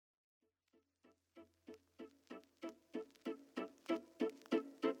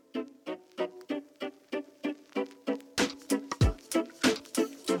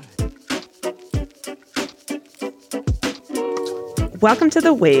Welcome to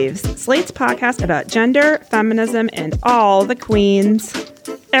The Waves, Slate's podcast about gender, feminism, and all the queens.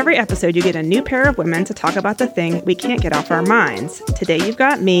 Every episode, you get a new pair of women to talk about the thing we can't get off our minds. Today, you've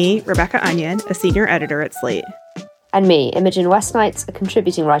got me, Rebecca Onion, a senior editor at Slate. And me, Imogen Westnight, a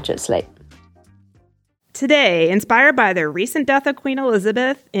contributing writer at Slate. Today, inspired by the recent death of Queen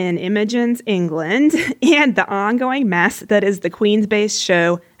Elizabeth in Imogen's England and the ongoing mess that is the Queens-based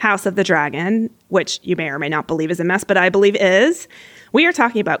show House of the Dragon, which you may or may not believe is a mess, but I believe is, we are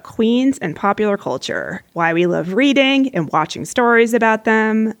talking about queens and popular culture, why we love reading and watching stories about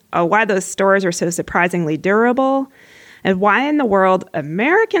them, why those stories are so surprisingly durable, and why in the world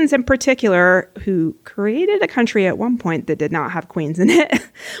Americans in particular, who created a country at one point that did not have queens in it,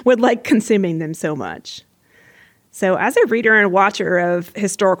 would like consuming them so much. So as a reader and watcher of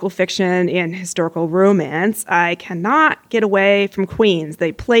historical fiction and historical romance, I cannot get away from queens.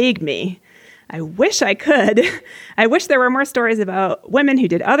 They plague me. I wish I could. I wish there were more stories about women who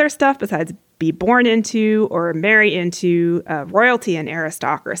did other stuff besides be born into or marry into royalty and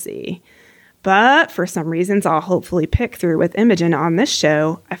aristocracy. But for some reasons I'll hopefully pick through with Imogen on this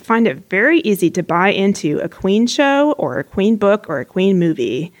show, I find it very easy to buy into a queen show or a queen book or a queen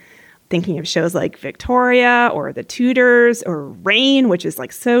movie. Thinking of shows like Victoria or The Tudors or Reign, which is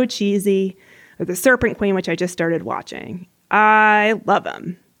like so cheesy, or The Serpent Queen, which I just started watching. I love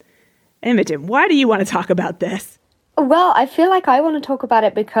them. Imogen, why do you want to talk about this? Well, I feel like I want to talk about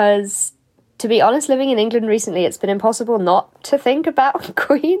it because, to be honest, living in England recently, it's been impossible not to think about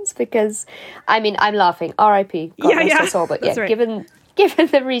queens because, I mean, I'm laughing. R.I.P. God rest her soul. But yeah, right. given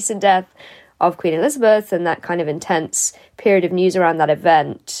the recent death of Queen Elizabeth and that kind of intense period of news around that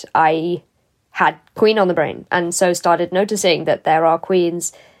event, I had Queen on the brain and so started noticing that there are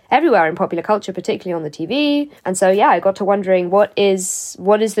queens everywhere in popular culture, particularly on the TV. And so, yeah, I got to wondering what is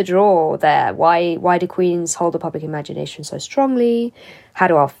the draw there? Why do queens hold the public imagination so strongly? How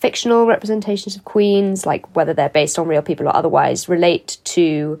do our fictional representations of queens, like whether they're based on real people or otherwise, relate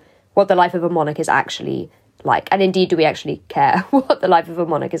to what the life of a monarch is actually like? And indeed, do we actually care what the life of a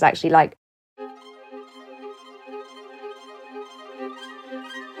monarch is actually like?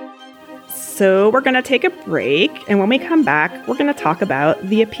 So we're going to take a break, and when we come back, we're going to talk about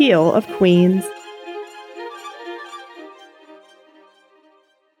the appeal of queens.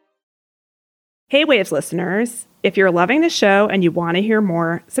 Hey Waves listeners, if you're loving the show and you want to hear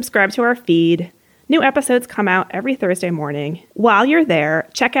more, subscribe to our feed. New episodes come out every Thursday morning. While you're there,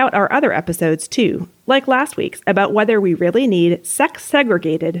 check out our other episodes too, like last week's about whether we really need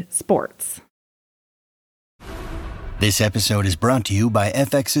sex-segregated sports. This episode is brought to you by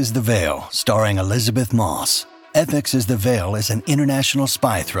FX's The Veil, starring Elizabeth Moss. FX's The Veil is an international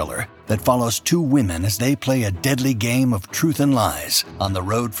spy thriller that follows two women as they play a deadly game of truth and lies on the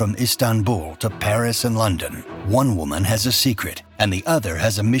road from Istanbul to Paris and London. One woman has a secret, and the other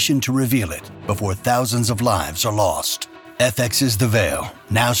has a mission to reveal it before thousands of lives are lost. FX's The Veil,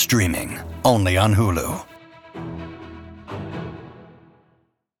 now streaming, only on Hulu.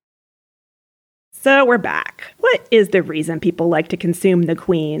 So we're back. What is the reason people like to consume the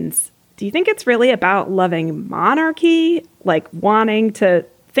queens? Do you think it's really about loving monarchy? Like wanting to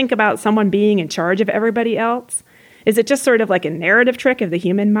think about someone being in charge of everybody else? Is it just sort of like a narrative trick of the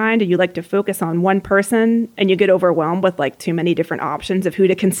human mind? Do you like to focus on one person and you get overwhelmed with like too many different options of who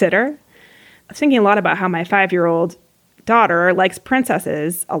to consider? I was thinking a lot about how my 5-year-old daughter likes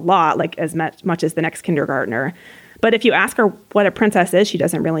princesses a lot, like as much as the next kindergartner. But if you ask her what a princess is, she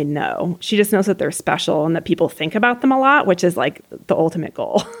doesn't really know. She just knows that they're special and that people think about them a lot, which is like the ultimate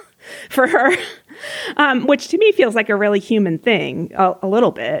goal for her, which to me feels like a really human thing, a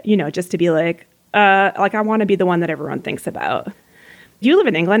little bit, you know, just to be like I want to be the one that everyone thinks about. You live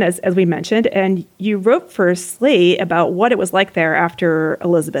in England, as we mentioned, and you wrote for Slate about what it was like there after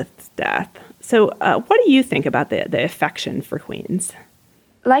Elizabeth's death. So what do you think about the affection for queens?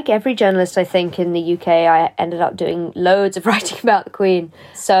 Like every journalist, I think, in the UK, I ended up doing loads of writing about the Queen.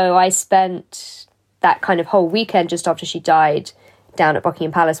 So I spent that kind of whole weekend just after she died down at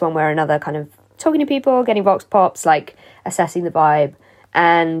Buckingham Palace one way or another, kind of talking to people, getting vox pops, like assessing the vibe.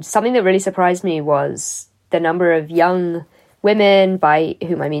 And something that really surprised me was the number of young women, by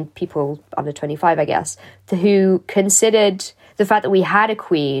whom I mean people under 25, I guess, who considered the fact that we had a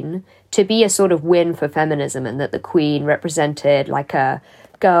queen to be a sort of win for feminism and that the Queen represented like a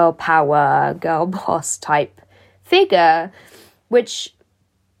girl power, girl boss type figure, which,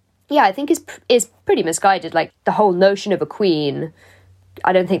 yeah, I think is pretty misguided. Like the whole notion of a queen,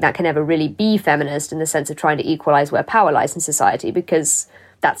 I don't think that can ever really be feminist in the sense of trying to equalize where power lies in society, because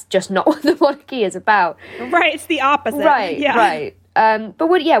that's just not what the monarchy is about. Right, it's the opposite. Right, yeah. Right. But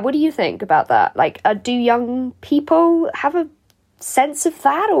what do you think about that? Like, do young people have a sense of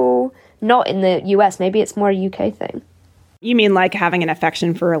that, or not in the US? Maybe it's more a UK thing. You mean like having an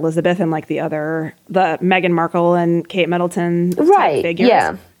affection for Elizabeth and like the Meghan Markle and Kate Middleton type figures?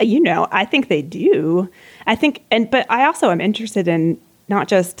 Yeah. I think they do. But I also am interested in not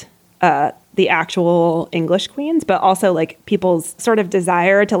just the actual English queens, but also like people's sort of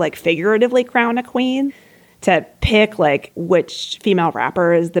desire to like figuratively crown a queen, to pick like which female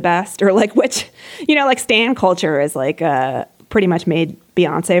rapper is the best, or like which, like stan culture is like pretty much made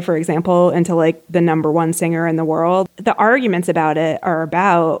Beyonce, for example, into like the number one singer in the world. The arguments about it are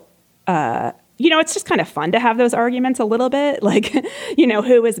about, it's just kind of fun to have those arguments a little bit. Like,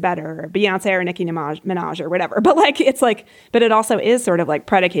 who is better, Beyonce or Nicki Minaj or whatever. But like, but it also is sort of like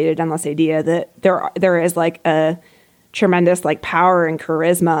predicated on this idea that there is like a tremendous like power and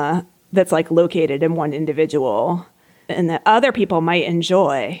charisma that's like located in one individual, and that other people might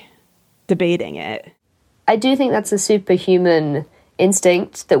enjoy debating it. I do think that's a superhuman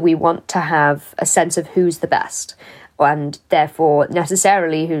instinct, that we want to have a sense of who's the best, and therefore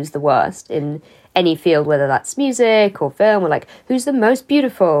necessarily who's the worst in any field, whether that's music or film, or like who's the most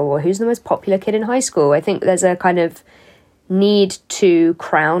beautiful or who's the most popular kid in high school. I think there's a kind of need to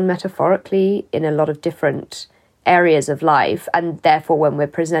crown metaphorically in a lot of different areas of life, and therefore when we're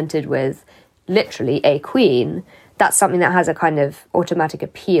presented with literally a queen, that's something that has a kind of automatic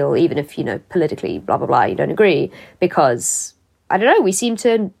appeal, even if, politically, blah, blah, blah, you don't agree, because, I don't know, we seem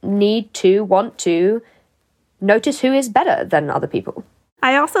to want to notice who is better than other people.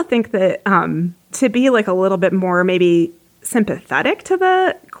 I also think that to be like a little bit more maybe sympathetic to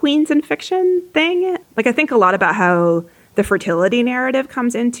the queens in fiction thing, like I think a lot about how the fertility narrative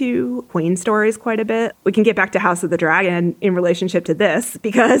comes into queen stories quite a bit. We can get back to House of the Dragon in relationship to this,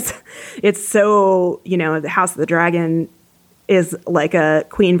 because it's so, the House of the Dragon is like a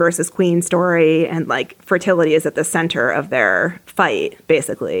queen versus queen story, and like fertility is at the center of their fight,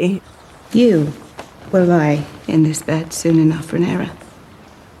 basically. You will lie in this bed soon enough, Rhaenyra.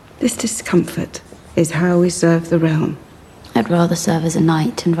 This discomfort is how we serve the realm. I'd rather serve as a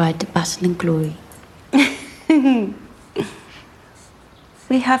knight and ride to battle in glory.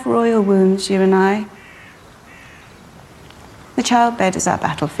 We have royal wounds, you and I. The childbed is our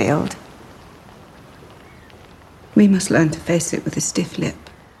battlefield. We must learn to face it with a stiff lip.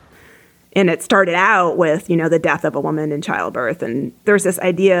 And it started out with, the death of a woman in childbirth. And there's this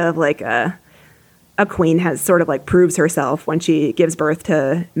idea of like a queen has sort of like proves herself when she gives birth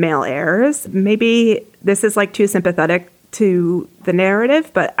to male heirs. Maybe this is like too sympathetic to the narrative,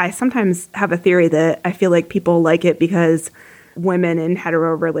 but I sometimes have a theory that I feel like people like it because women in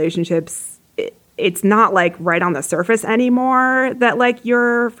hetero relationships, it's not like right on the surface anymore that like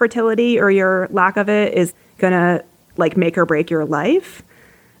your fertility or your lack of it is gonna like make or break your life,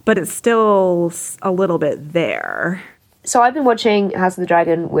 but it's still a little bit there. So I've been watching House of the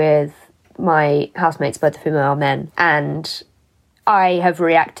Dragon with my housemates, both of whom are men, and I have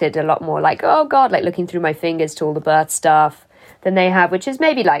reacted a lot more like, oh God, like looking through my fingers to all the birth stuff than they have, which is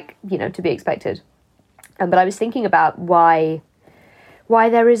maybe like, to be expected. But I was thinking about why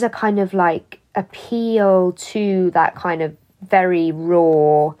there is a kind of like appeal to that kind of very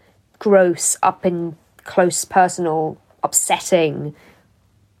raw, gross, up and close, personal, upsetting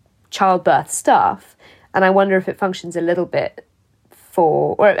childbirth stuff. And I wonder if it functions a little bit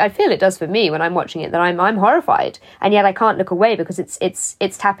or I feel it does for me when I'm watching it, that I'm horrified, and yet I can't look away because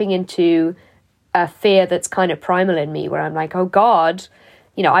it's tapping into a fear that's kind of primal in me, where I'm like, oh God,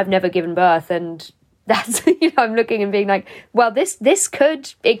 I've never given birth, and that's I'm looking and being like, well, this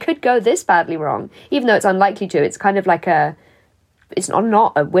could go this badly wrong, even though it's unlikely to. It's kind of like it's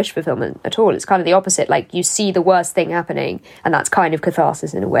not a wish fulfillment at all. It's kind of the opposite. Like you see the worst thing happening, and that's kind of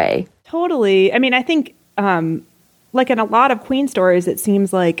catharsis in a way. Totally. I mean, I think like in a lot of queen stories, it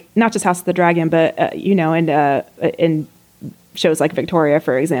seems like not just House of the Dragon, but in shows like Victoria,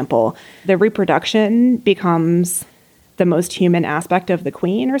 for example, the reproduction becomes the most human aspect of the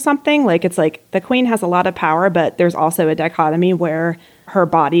queen or something. Like it's like the queen has a lot of power, but there's also a dichotomy where her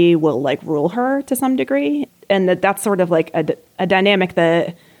body will like rule her to some degree, and that's sort of like a dynamic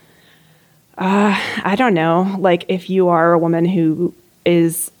that I don't know. Like if you are a woman who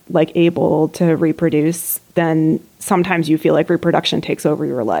is like able to reproduce, then sometimes you feel like reproduction takes over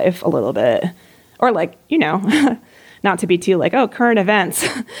your life a little bit, or like, not to be too like, oh, current events,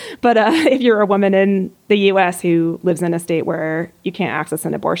 but if you're a woman in the US who lives in a state where you can't access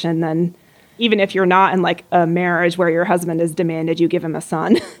an abortion, then even if you're not in like a marriage where your husband has demanded you give him a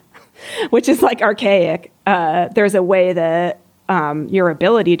son, which is like archaic, there's a way that your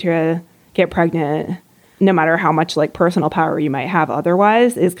ability to get pregnant, no matter how much like personal power you might have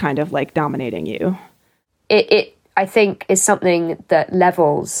otherwise, is kind of like dominating you. I think is something that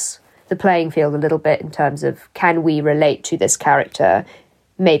levels the playing field a little bit in terms of, can we relate to this character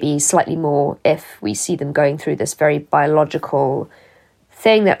maybe slightly more if we see them going through this very biological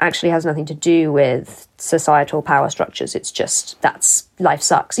thing that actually has nothing to do with societal power structures. It's just, that's, life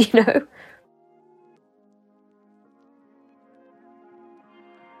sucks, you know?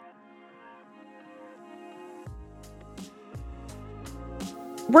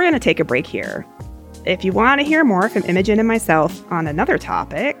 We're going to take a break here. If you want to hear more from Imogen and myself on another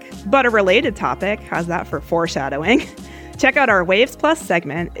topic, but a related topic, how's that for foreshadowing? Check out our Waves Plus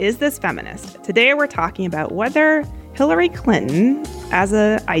segment, Is This Feminist? Today we're talking about whether Hillary Clinton, as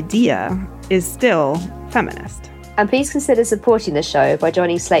an idea, is still feminist. And please consider supporting the show by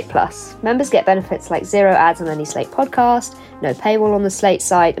joining Slate Plus. Members get benefits like 0 ads on any Slate podcast, no paywall on the Slate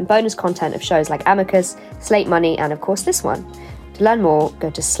site, and bonus content of shows like Amicus, Slate Money, and of course this one. To learn more, go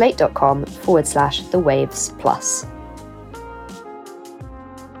to slate.com/The Waves Plus.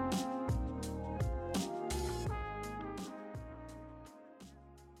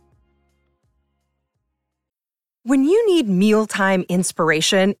 When you need mealtime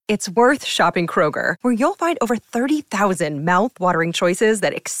inspiration, it's worth shopping Kroger, where you'll find over 30,000 mouth-watering choices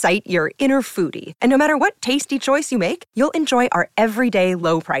that excite your inner foodie. And no matter what tasty choice you make, you'll enjoy our everyday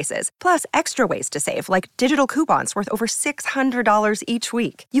low prices, plus extra ways to save, like digital coupons worth over $600 each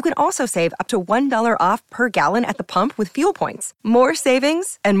week. You can also save up to $1 off per gallon at the pump with fuel points. More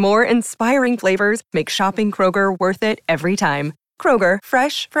savings and more inspiring flavors make shopping Kroger worth it every time. Kroger,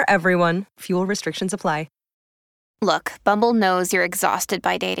 fresh for everyone. Fuel restrictions apply. Look, Bumble knows you're exhausted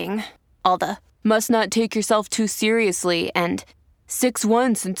by dating. All the, must not take yourself too seriously, and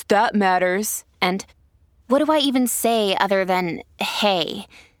 6'1" since that matters, and what do I even say other than, hey?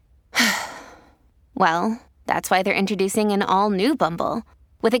 Well, that's why they're introducing an all-new Bumble,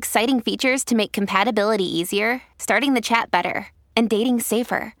 with exciting features to make compatibility easier, starting the chat better, and dating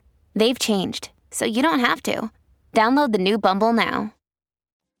safer. They've changed, so you don't have to. Download the new Bumble now.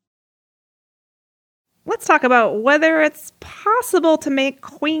 Let's talk about whether it's possible to make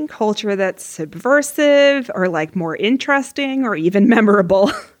queen culture that's subversive or like more interesting or even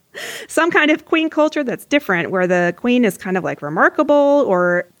memorable. Some kind of queen culture that's different, where the queen is kind of like remarkable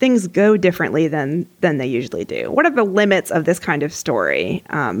or things go differently than they usually do. What are the limits of this kind of story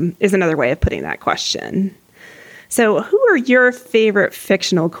is another way of putting that question. So who are your favorite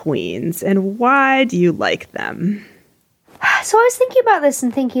fictional queens and why do you like them? So I was thinking about this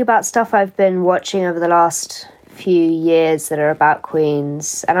and thinking about stuff I've been watching over the last few years that are about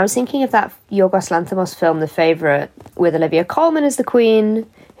queens. And I was thinking of that Yorgos Lanthimos film, The Favourite, with Olivia Colman as the queen,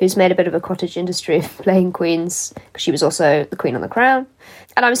 who's made a bit of a cottage industry of playing queens, because she was also the queen on The Crown.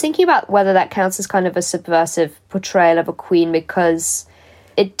 And I was thinking about whether that counts as kind of a subversive portrayal of a queen, because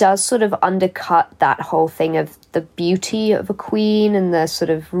it does sort of undercut that whole thing of the beauty of a queen and the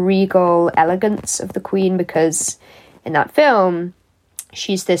sort of regal elegance of the queen, because in that film,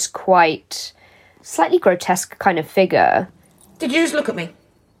 she's this quite slightly grotesque kind of figure. Did you just look at me?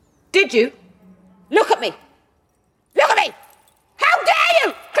 Did you? Look at me! Look at me! How dare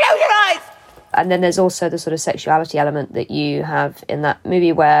you! Close your eyes! And then there's also the sort of sexuality element that you have in that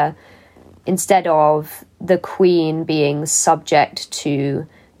movie, where instead of the queen being subject to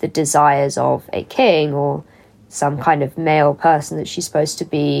the desires of a king or some kind of male person that she's supposed to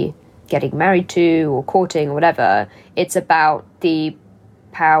be getting married to or courting or whatever, it's about the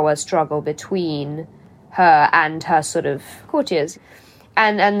power struggle between her and her sort of courtiers,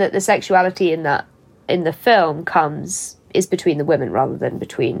 and that the sexuality in the film is between the women rather than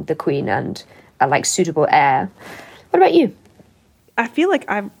between the queen and a like suitable heir. What about you? I feel like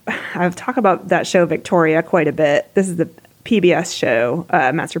I've talked about that show Victoria quite a bit. This is the PBS show,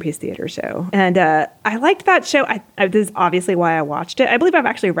 Masterpiece Theater show. And I liked that show. This is obviously why I watched it. I believe I've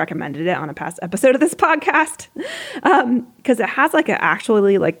actually recommended it on a past episode of this podcast, because it has like a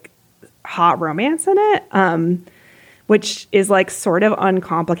actually like hot romance in it, which is like sort of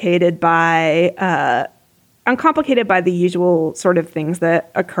uncomplicated by the usual sort of things that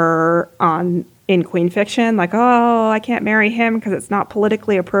occur in queen fiction. Like, oh, I can't marry him because it's not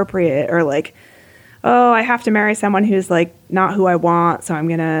politically appropriate, or like, oh, I have to marry someone who's like not who I want, so I'm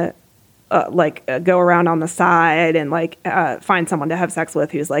gonna go around on the side and like find someone to have sex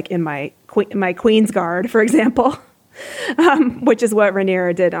with who's like in my queen's guard, for example, which is what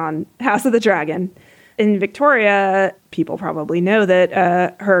Rhaenyra did on House of the Dragon. In Victoria, people probably know that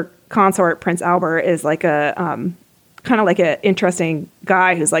her consort Prince Albert is like a kind of like an interesting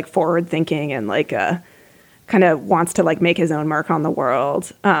guy who's like forward thinking and like kind of wants to like make his own mark on the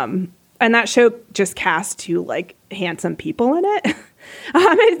world. And that show just cast two like handsome people in it.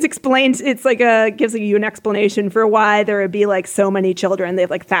 It's explained, it's like gives you an explanation for why there would be like so many children. They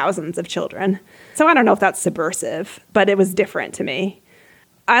have like thousands of children. So I don't know if that's subversive, but it was different to me.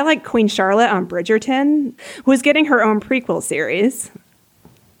 I like Queen Charlotte on Bridgerton, who's getting her own prequel series.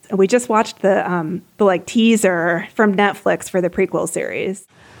 We just watched the like teaser from Netflix for the prequel series.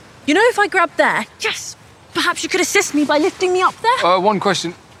 You know, if I grab there, yes, perhaps you could assist me by lifting me up there? One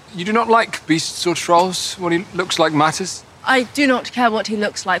question. You do not like beasts or trolls? What he looks like matters? I do not care what he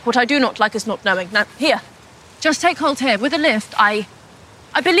looks like. What I do not like is not knowing. Now, here, just take hold here. With a lift, I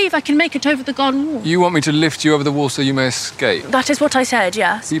believe I can make it over the garden wall. You want me to lift you over the wall so you may escape? That is what I said,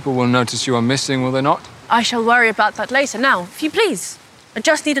 yes. People will notice you are missing, will they not? I shall worry about that later. Now, if you please, I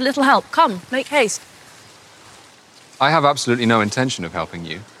just need a little help. Come, make haste. I have absolutely no intention of helping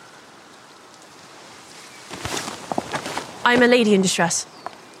you. I'm a lady in distress.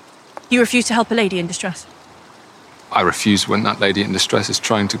 You refuse to help a lady in distress? I refuse when that lady in distress is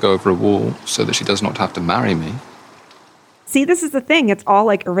trying to go over a wall so that she does not have to marry me. See, this is the thing. It's all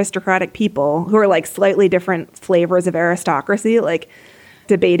like aristocratic people who are like slightly different flavors of aristocracy, like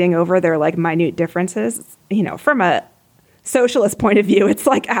debating over their like minute differences. You know, from a socialist point of view, it's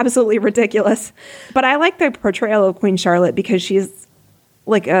like absolutely ridiculous. But I like the portrayal of Queen Charlotte because she's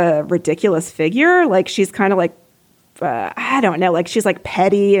like a ridiculous figure. Like she's kind of like, I don't know, like she's like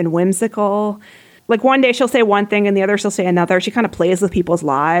petty and whimsical. Like one day she'll say one thing and the other she'll say another. She kind of plays with people's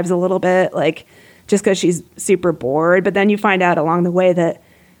lives a little bit, like just because she's super bored. But then you find out along the way that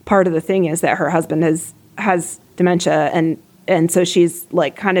part of the thing is that her husband has dementia, and so she's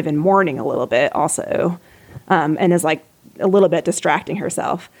like kind of in mourning a little bit also, and is like a little bit distracting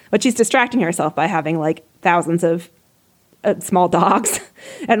herself. But she's distracting herself by having like thousands of small dogs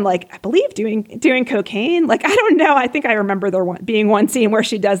and like I believe doing cocaine. Like I don't know. I think I remember there being one scene where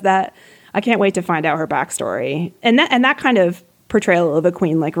she does that. I can't wait to find out her backstory. And that kind of portrayal of a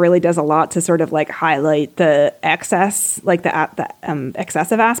queen like really does a lot to sort of like highlight the excess, like the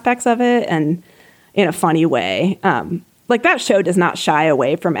excessive aspects of it, and in a funny way. Like that show does not shy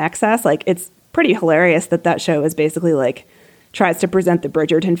away from excess. Like it's pretty hilarious that show is basically like tries to present the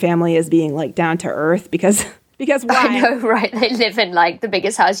Bridgerton family as being like down to earth because why? I know, right? They live in like the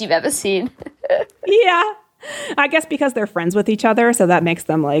biggest house you've ever seen. Yeah. I guess because they're friends with each other, so that makes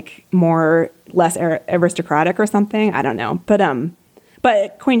them like less aristocratic or something. I don't know.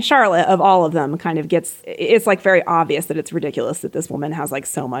 But Queen Charlotte of all of them kind of it's like very obvious that it's ridiculous that this woman has like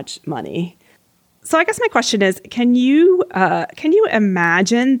so much money. So I guess my question is, can you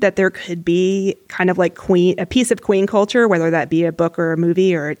imagine that there could be kind of like a piece of queen culture, whether that be a book or a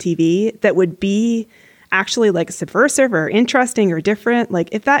movie or a TV, that would be actually like subversive or interesting or different? Like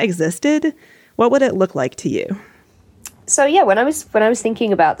if that existed, what would it look like to you? So yeah, when I was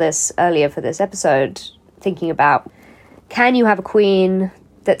thinking about this earlier for this episode, thinking about can you have a queen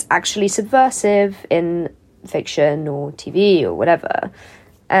that's actually subversive in fiction or TV or whatever?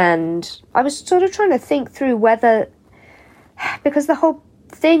 And I was sort of trying to think through whether, because the whole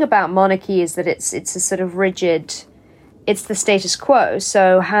thing about monarchy is that it's a sort of rigid, it's the status quo.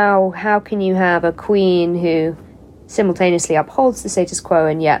 So how can you have a queen who simultaneously upholds the status quo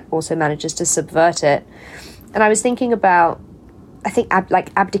and yet also manages to subvert it? And I was thinking about, I think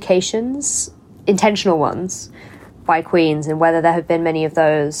like abdications, intentional ones by queens, and whether there have been many of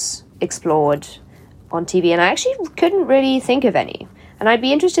those explored on TV. And I actually couldn't really think of any. And I'd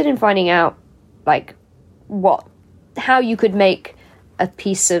be interested in finding out, like, how you could make a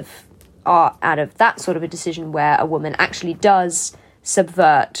piece of art out of that sort of a decision where a woman actually does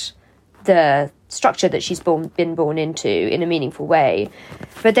subvert the structure that she's been born into in a meaningful way.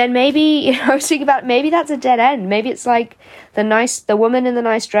 But then maybe, I was thinking about, maybe that's a dead end. Maybe it's like the woman in the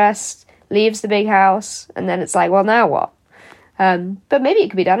nice dress leaves the big house, and then it's like, well, now what? But maybe it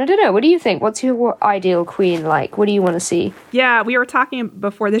could be done. I don't know. What do you think? What's your ideal queen like? What do you want to see? Yeah, we were talking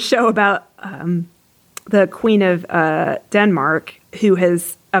before the show about the Queen of Denmark, who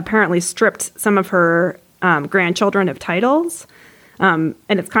has apparently stripped some of her grandchildren of titles. And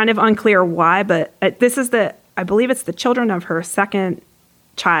it's kind of unclear why, but I believe it's the children of her second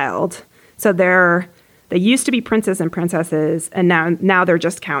child. So they used to be princes and princesses, and now they're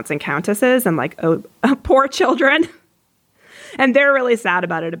just counts and countesses and like poor children. And they're really sad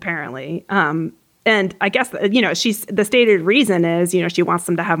about it, apparently. And I guess, the stated reason is, she wants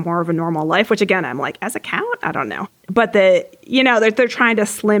them to have more of a normal life, which again, I'm like, as a count, I don't know. But they're trying to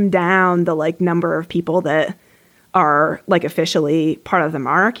slim down the like number of people that are like officially part of the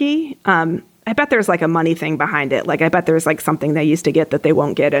monarchy. I bet there's like a money thing behind it. Like I bet there's like something they used to get that they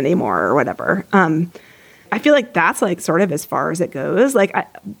won't get anymore or whatever. I feel like that's like sort of as far as it goes. Like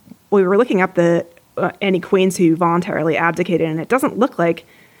we were looking up the any queens who voluntarily abdicated, and it doesn't look like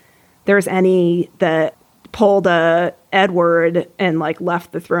there's any that pulled a Edward and like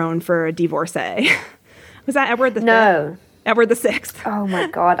left the throne for a divorcee. Was that Edward the No. Edward the Sixth? Oh my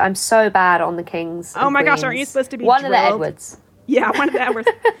God, I'm so bad on the kings. Oh my queens. gosh, aren't you supposed to be one drilled? of the Edwards? Yeah, one of the Edwards.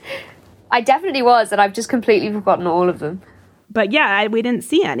 I definitely was, and I've just completely forgotten all of them. But yeah, we didn't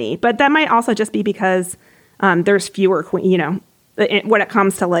see any. But that might also just be because there's fewer when it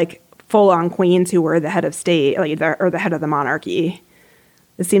comes to like full-on queens who were the head of state, or the head of the monarchy.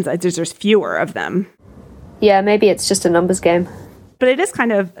 It seems like there's fewer of them. Yeah, maybe it's just a numbers game. But it is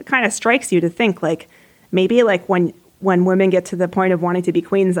kind of strikes you to think like maybe like when women get to the point of wanting to be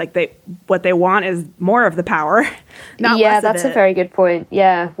queens, like what they want is more of the power. Not less that's of a very good point.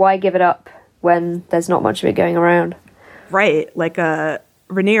 Yeah, why give it up when there's not much of it going around? Right, like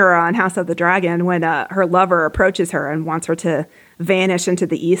Rhaenyra on House of the Dragon, when her lover approaches her and wants her to vanish into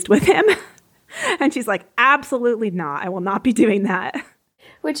the east with him, and she's like, "Absolutely not! I will not be doing that."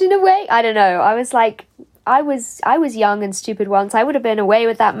 Which, in a way, I don't know. I was like, I was young and stupid once. I would have been away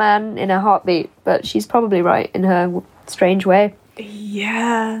with that man in a heartbeat. But she's probably right in her strange way.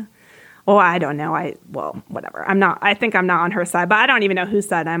 Yeah. Well, I don't know. Whatever. I think I'm not on her side, but I don't even know whose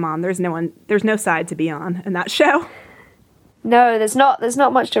side I'm on. There's no side to be on in that show. No, there's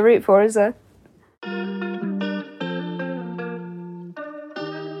not much to root for, is there?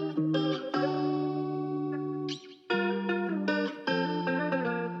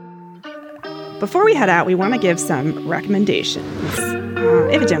 Before we head out, we want to give some recommendations.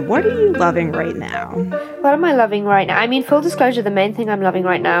 Imogen, what are you loving right now? What am I loving right now? I mean, full disclosure, the main thing I'm loving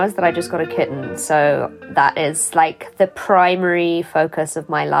right now is that I just got a kitten. So that is like the primary focus of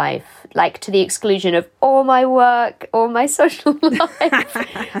my life, like to the exclusion of all my work, all my social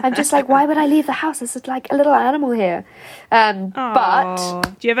life. I'm just like, why would I leave the house? There's like a little animal here. But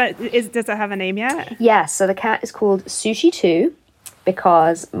do you have does it have a name yet? Yeah, so the cat is called Sushi 2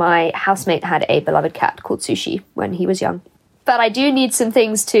 because my housemate had a beloved cat called Sushi when he was young. But I do need some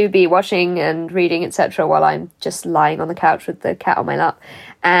things to be watching and reading, etc., while I'm just lying on the couch with the cat on my lap.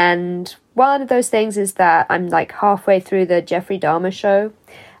 And one of those things is that I'm like halfway through the Jeffrey Dahmer show,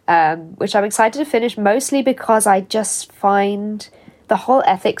 which I'm excited to finish, mostly because I just find the whole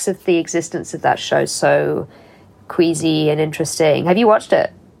ethics of the existence of that show so queasy and interesting. Have you watched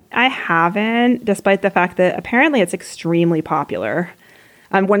it? I haven't, despite the fact that apparently it's extremely popular.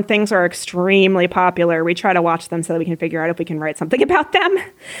 When things are extremely popular, we try to watch them so that we can figure out if we can write something about them.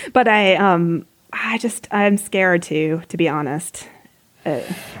 But I'm scared to be honest.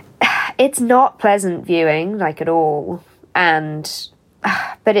 It's not pleasant viewing, like at all.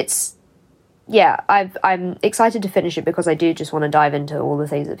 But it's, yeah, I'm excited to finish it because I do just want to dive into all the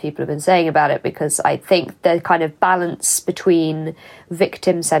things that people have been saying about it, because I think the kind of balance between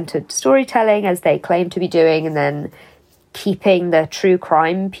victim-centered storytelling, as they claim to be doing, and then keeping the true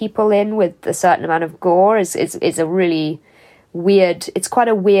crime people in with a certain amount of gore is a really weird, it's quite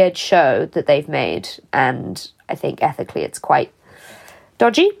a weird show that they've made, and I think ethically it's quite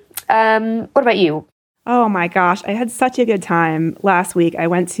dodgy. What about you? Oh my gosh, I had such a good time last week. I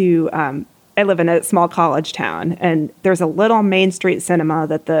went to I live in a small college town, and there's a little Main Street cinema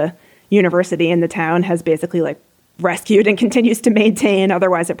that the university in the town has basically like rescued and continues to maintain.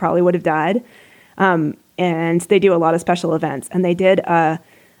 Otherwise, it probably would have died. And they do a lot of special events. And they did a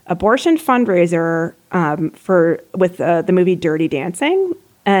abortion fundraiser with the movie Dirty Dancing,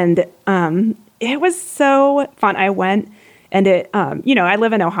 and it was so fun. I went, and I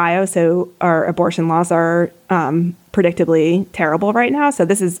live in Ohio, so our abortion laws are predictably terrible right now. So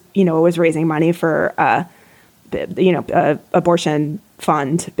this is, it was raising money for abortion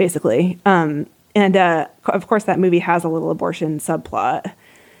fund, basically. And of course, that movie has a little abortion subplot.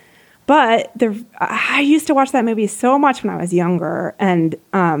 But I used to watch that movie so much when I was younger, and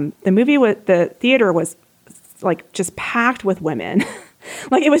the theater was like just packed with women.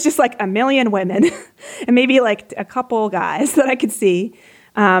 Like it was just like a million women and maybe like a couple guys that I could see.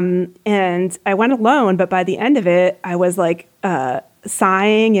 And I went alone, but by the end of it, I was like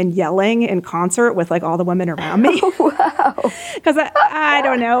sighing and yelling in concert with like all the women around me. Oh, wow. Because I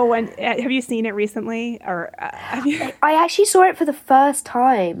don't know, have you seen it recently? Or have you? I actually saw it for the first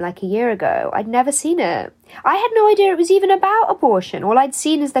time like a year ago. I'd never seen it. I had no idea it was even about abortion. All I'd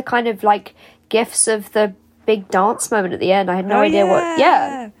seen is the kind of like gifs of the big dance moment at the end. I had no idea what.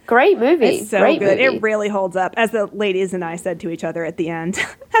 Yeah, great movie. It's so great good. movie. It really holds up, as the ladies and I said to each other at the end,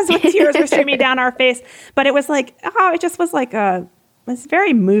 as the tears were streaming down our face. But it was like, it just was like it was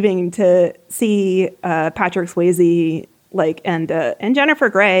very moving to see Patrick Swayze And Jennifer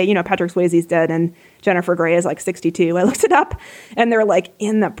Grey, you know, Patrick Swayze's dead and Jennifer Grey is like 62. I looked it up and they're like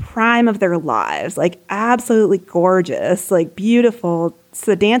in the prime of their lives, like absolutely gorgeous, like beautiful.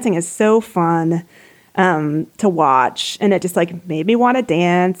 So the dancing is so fun to watch. And it just like made me want to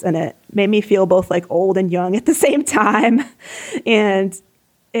dance, and it made me feel both like old and young at the same time. And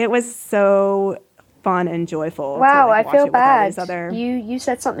it was so fun and joyful. Wow, to, like, I feel bad. Other... You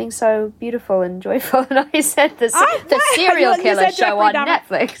said something so beautiful and joyful, and I said the serial killer show on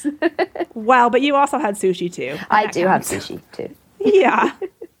Netflix. Wow, but you also had sushi too. I do have sushi too. Yeah.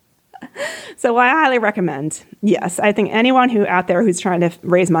 So I highly recommend. Yes, I think anyone who out there who's trying to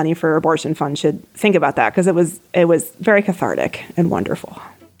raise money for abortion funds should think about that, because it was very cathartic and wonderful.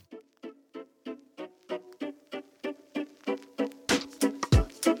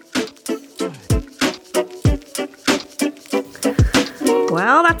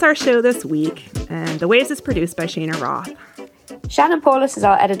 Well, that's our show this week, and The Waves is produced by Shana Roth. Shannon Paulus is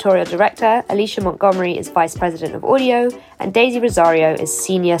our editorial director, Alicia Montgomery is vice president of audio, and Daisy Rosario is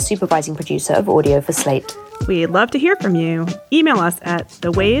senior supervising producer of audio for Slate. We'd love to hear from you. Email us at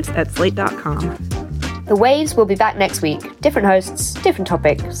thewaves@slate.com. The Waves will be back next week. Different hosts, different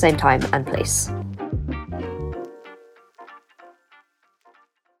topic, same time and place.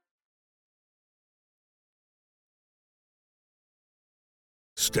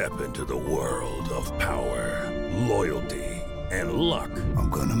 Step into the world of power, loyalty, and luck. I'm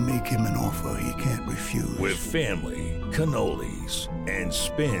gonna make him an offer he can't refuse. With family, cannolis, and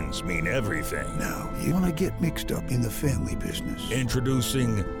spins mean everything. Now, you wanna get mixed up in the family business.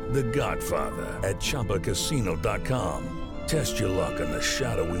 Introducing The Godfather at ChumbaCasino.com. Test your luck in the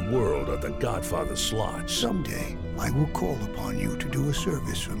shadowy world of The Godfather slot. Someday, I will call upon you to do a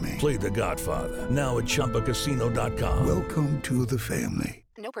service for me. Play The Godfather, now at ChumbaCasino.com. Welcome to the family.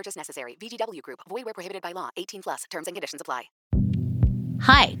 No purchase necessary. VGW Group. Void where prohibited by law. 18+. Terms and conditions apply.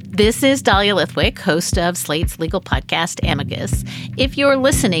 Hi, this is Dahlia Lithwick, host of Slate's legal podcast, Amicus. If you're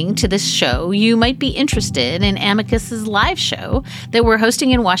listening to this show, you might be interested in Amicus's live show that we're hosting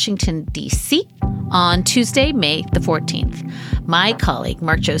in Washington, D.C. on Tuesday, May the 14th. My colleague,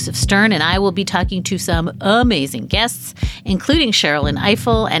 Mark Joseph Stern, and I will be talking to some amazing guests, including Sherrilyn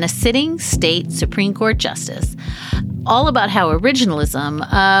Ifill and a sitting state Supreme Court justice, all about how originalism,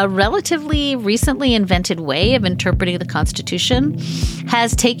 a relatively recently invented way of interpreting the Constitution,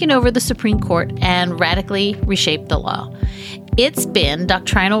 has taken over the Supreme Court and radically reshaped the law. It's been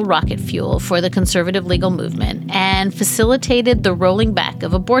doctrinal rocket fuel for the conservative legal movement and facilitated the rolling back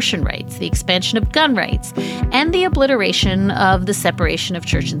of abortion rights, the expansion of gun rights, and the obliteration of the separation of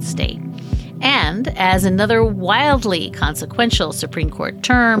church and state. And as another wildly consequential Supreme Court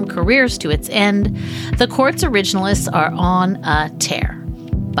term careers to its end, the court's originalists are on a tear.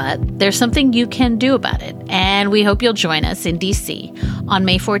 But there's something you can do about it, and we hope you'll join us in D.C. on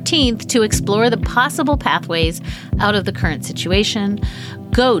May 14th to explore the possible pathways out of the current situation.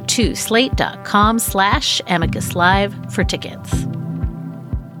 Go to slate.com/amicuslive for tickets.